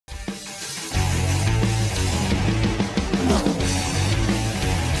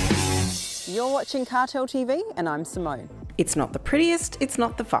You're watching CarTell TV and I'm Simone. It's not the prettiest, it's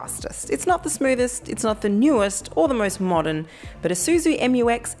not the fastest, it's not the smoothest, it's not the newest or the most modern, but Isuzu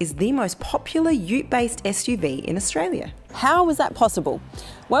MU-X is the most popular ute-based SUV in Australia. How is that possible?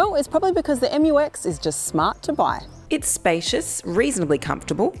 Well, it's probably because the MU-X is just smart to buy. It's spacious, reasonably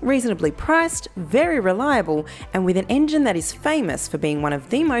comfortable, reasonably priced, very reliable, and with an engine that is famous for being one of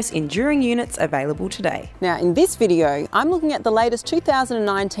the most enduring units available today. Now in this video, I'm looking at the latest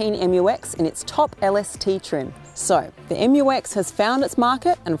 2019 MU-X in its top LST trim. So, the MU-X has found its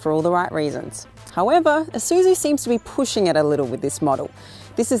market and for all the right reasons. However, Isuzu seems to be pushing it a little with this model.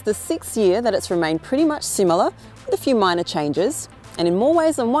 This is the 6th year that it's remained pretty much similar, with a few minor changes, and in more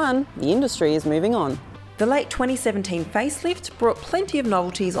ways than one, the industry is moving on. The late 2017 facelift brought plenty of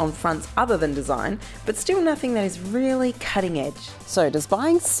novelties on fronts other than design, but still nothing that is really cutting edge. So does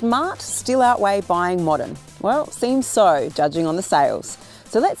buying smart still outweigh buying modern? Well, seems so, judging on the sales.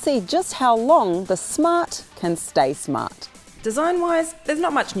 So let's see just how long the smart can stay smart. Design-wise, there's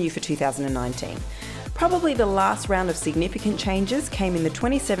not much new for 2019. Probably the last round of significant changes came in the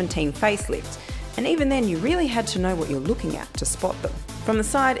 2017 facelift, and even then you really had to know what you're looking at to spot them. From the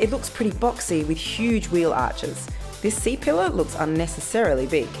side, it looks pretty boxy with huge wheel arches. This C-pillar looks unnecessarily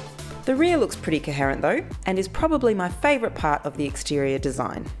big. The rear looks pretty coherent though, and is probably my favourite part of the exterior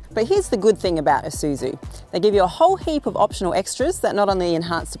design. But here's the good thing about Isuzu. They give you a whole heap of optional extras that not only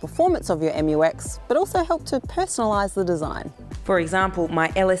enhance the performance of your MU-X, but also help to personalise the design. For example,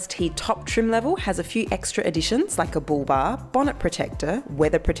 my LST top trim level has a few extra additions like a bull bar, bonnet protector,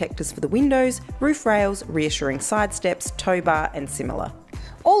 weather protectors for the windows, roof rails, reassuring side steps, tow bar and similar.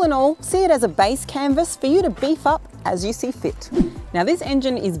 All in all, see it as a base canvas for you to beef up as you see fit. Now this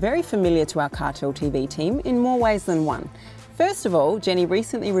engine is very familiar to our CarTell TV team in more ways than one. First of all, Jenny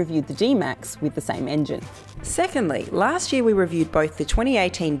recently reviewed the D-Max with the same engine. Secondly, last year we reviewed both the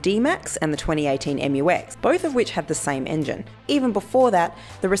 2018 D-Max and the 2018 MU-X, both of which had the same engine. Even before that,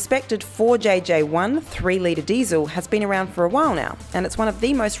 the respected 4JJ1 3-litre diesel has been around for a while now, and it's one of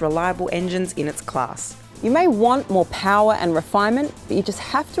the most reliable engines in its class. You may want more power and refinement, but you just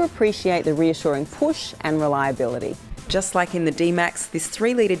have to appreciate the reassuring push and reliability. Just like in the D-Max, this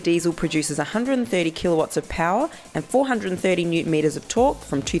 3-litre diesel produces 130 kilowatts of power and 430 newton meters of torque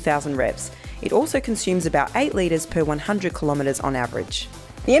from 2000 revs. It also consumes about 8 litres per 100 kilometres on average.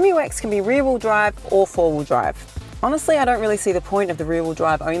 The MU-X can be rear-wheel drive or four-wheel drive. Honestly, I don't really see the point of the rear-wheel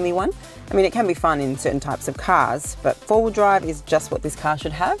drive only one. I mean, it can be fun in certain types of cars, but four-wheel drive is just what this car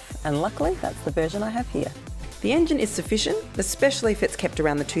should have, and luckily that's the version I have here. The engine is sufficient, especially if it's kept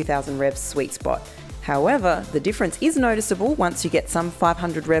around the 2000 revs sweet spot. However, the difference is noticeable once you get some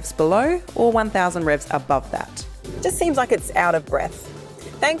 500 revs below or 1000 revs above that. It just seems like it's out of breath.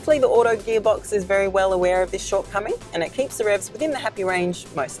 Thankfully, the auto gearbox is very well aware of this shortcoming and it keeps the revs within the happy range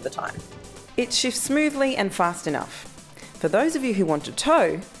most of the time. It shifts smoothly and fast enough. For those of you who want to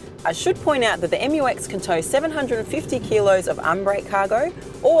tow, I should point out that the MU-X can tow 750 kilos of unbraked cargo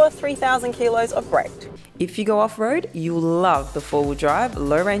or 3,000 kilos of braked. If you go off-road, you'll love the four-wheel drive,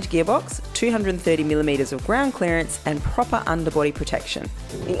 low-range gearbox, 230mm of ground clearance and proper underbody protection.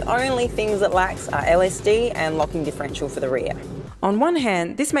 The only things it lacks are LSD and locking differential for the rear. On one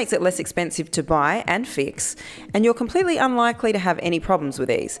hand, this makes it less expensive to buy and fix, and you're completely unlikely to have any problems with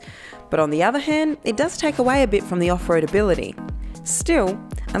these. But on the other hand, it does take away a bit from the off-road ability. Still,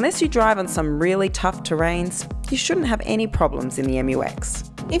 unless you drive on some really tough terrains, you shouldn't have any problems in the MU-X.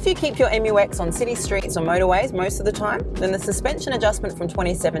 If you keep your MU-X on city streets or motorways most of the time, then the suspension adjustment from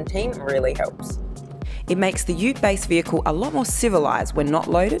 2017 really helps. It makes the ute-based vehicle a lot more civilised when not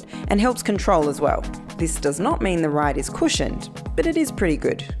loaded and helps control as well. This does not mean the ride is cushioned, but it is pretty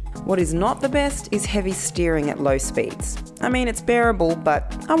good. What is not the best is heavy steering at low speeds. I mean, it's bearable,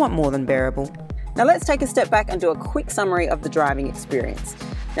 but I want more than bearable. Now let's take a step back and do a quick summary of the driving experience.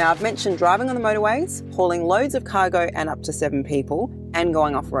 Now I've mentioned driving on the motorways, hauling loads of cargo and up to 7 people, and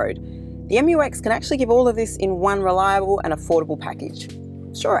going off-road. The MU-X can actually give all of this in one reliable and affordable package.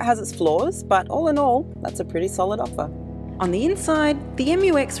 Sure, it has its flaws, but all in all, that's a pretty solid offer. On the inside, the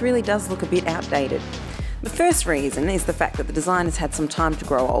MU-X really does look a bit outdated. The first reason is the fact that the design has had some time to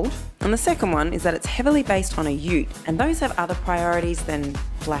grow old, and the second one is that it's heavily based on a ute, and those have other priorities than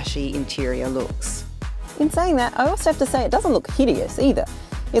flashy interior looks. In saying that, I also have to say it doesn't look hideous either.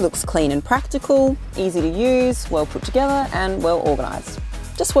 It looks clean and practical, easy to use, well put together and well organised.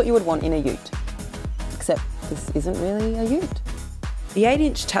 Just what you would want in a ute. Except this isn't really a ute. The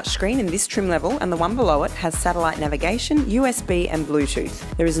 8-inch touchscreen in this trim level and the one below it has satellite navigation, USB and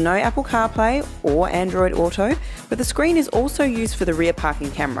Bluetooth. There is no Apple CarPlay or Android Auto, but the screen is also used for the rear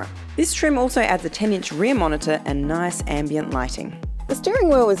parking camera. This trim also adds a 10-inch rear monitor and nice ambient lighting. The steering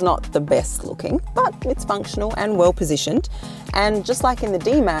wheel is not the best looking, but it's functional and well positioned. And just like in the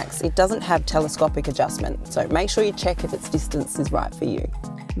D-Max, it doesn't have telescopic adjustment, so make sure you check if its distance is right for you.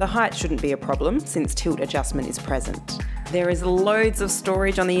 The height shouldn't be a problem since tilt adjustment is present. There is loads of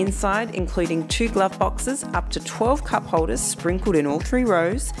storage on the inside, including 2 glove boxes, up to 12 cup holders sprinkled in all 3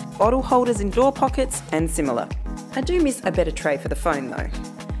 rows, bottle holders in door pockets and similar. I do miss a better tray for the phone though.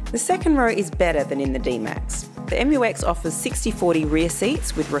 The second row is better than in the D-Max. The MU-X offers 60/40 rear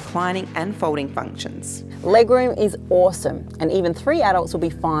seats with reclining and folding functions. Legroom is awesome, and even 3 adults will be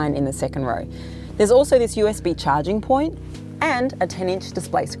fine in the second row. There's also this USB charging point and a 10-inch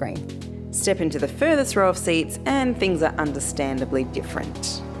display screen. Step into the furthest row of seats and things are understandably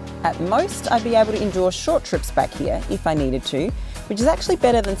different. At most, I'd be able to endure short trips back here if I needed to, which is actually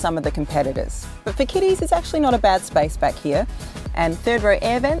better than some of the competitors. But for kiddies, it's actually not a bad space back here, and third row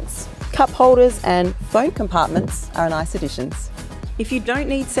air vents, cup holders and phone compartments are nice additions. If you don't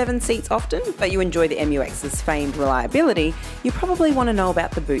need 7 seats often, but you enjoy the MU-X's famed reliability, you probably want to know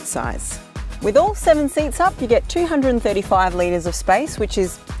about the boot size. With all 7 seats up, you get 235 litres of space, which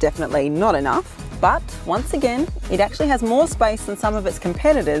is definitely not enough. But once again, it actually has more space than some of its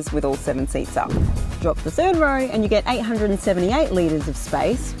competitors with all 7 seats up. Drop the third row and you get 878 litres of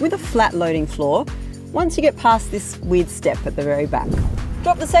space with a flat loading floor once you get past this weird step at the very back.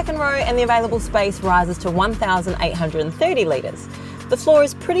 Drop the second row and the available space rises to 1,830 litres. The floor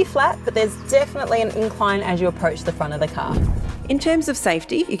is pretty flat, but there's definitely an incline as you approach the front of the car. In terms of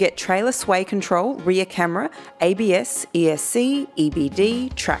safety, you get trailer sway control, rear camera, ABS, ESC,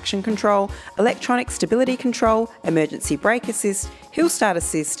 EBD, traction control, electronic stability control, emergency brake assist, hill start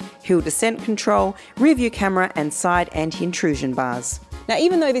assist, hill descent control, rear view camera and side anti-intrusion bars. Now,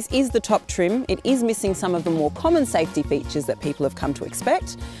 even though this is the top trim, it is missing some of the more common safety features that people have come to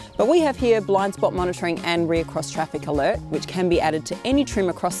expect. But we have here blind spot monitoring and rear cross traffic alert, which can be added to any trim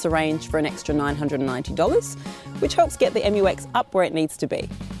across the range for an extra $990, which helps get the MU-X up where it needs to be.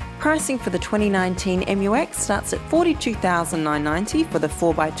 Pricing for the 2019 MU-X starts at $42,990 for the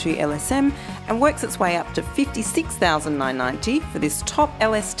 4x2 LSM and works its way up to $56,990 for this top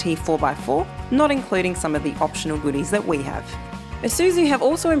LST 4x4, not including some of the optional goodies that we have. Isuzu have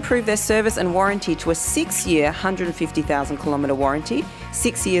also improved their service and warranty to a 6-year 150,000 kilometre warranty,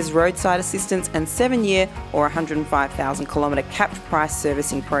 6 years roadside assistance and 7-year or 105,000 kilometre capped price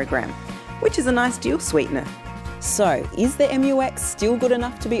servicing program, which is a nice deal sweetener. So, is the MU-X still good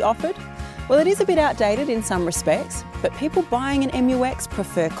enough to be offered? Well, it is a bit outdated in some respects, but people buying an MU-X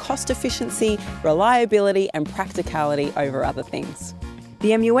prefer cost efficiency, reliability and practicality over other things.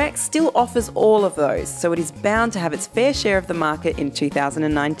 The MU-X still offers all of those, so it is bound to have its fair share of the market in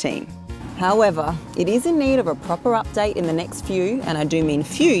 2019. However, it is in need of a proper update in the next few, and I do mean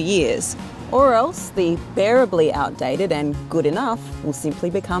few years, or else the bearably outdated and good enough will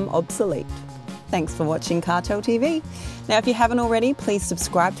simply become obsolete. Thanks for watching Cartell TV. Now, if you haven't already, please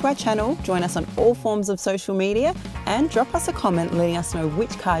subscribe to our channel, join us on all forms of social media, and drop us a comment letting us know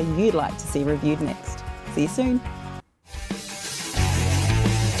which car you'd like to see reviewed next. See you soon.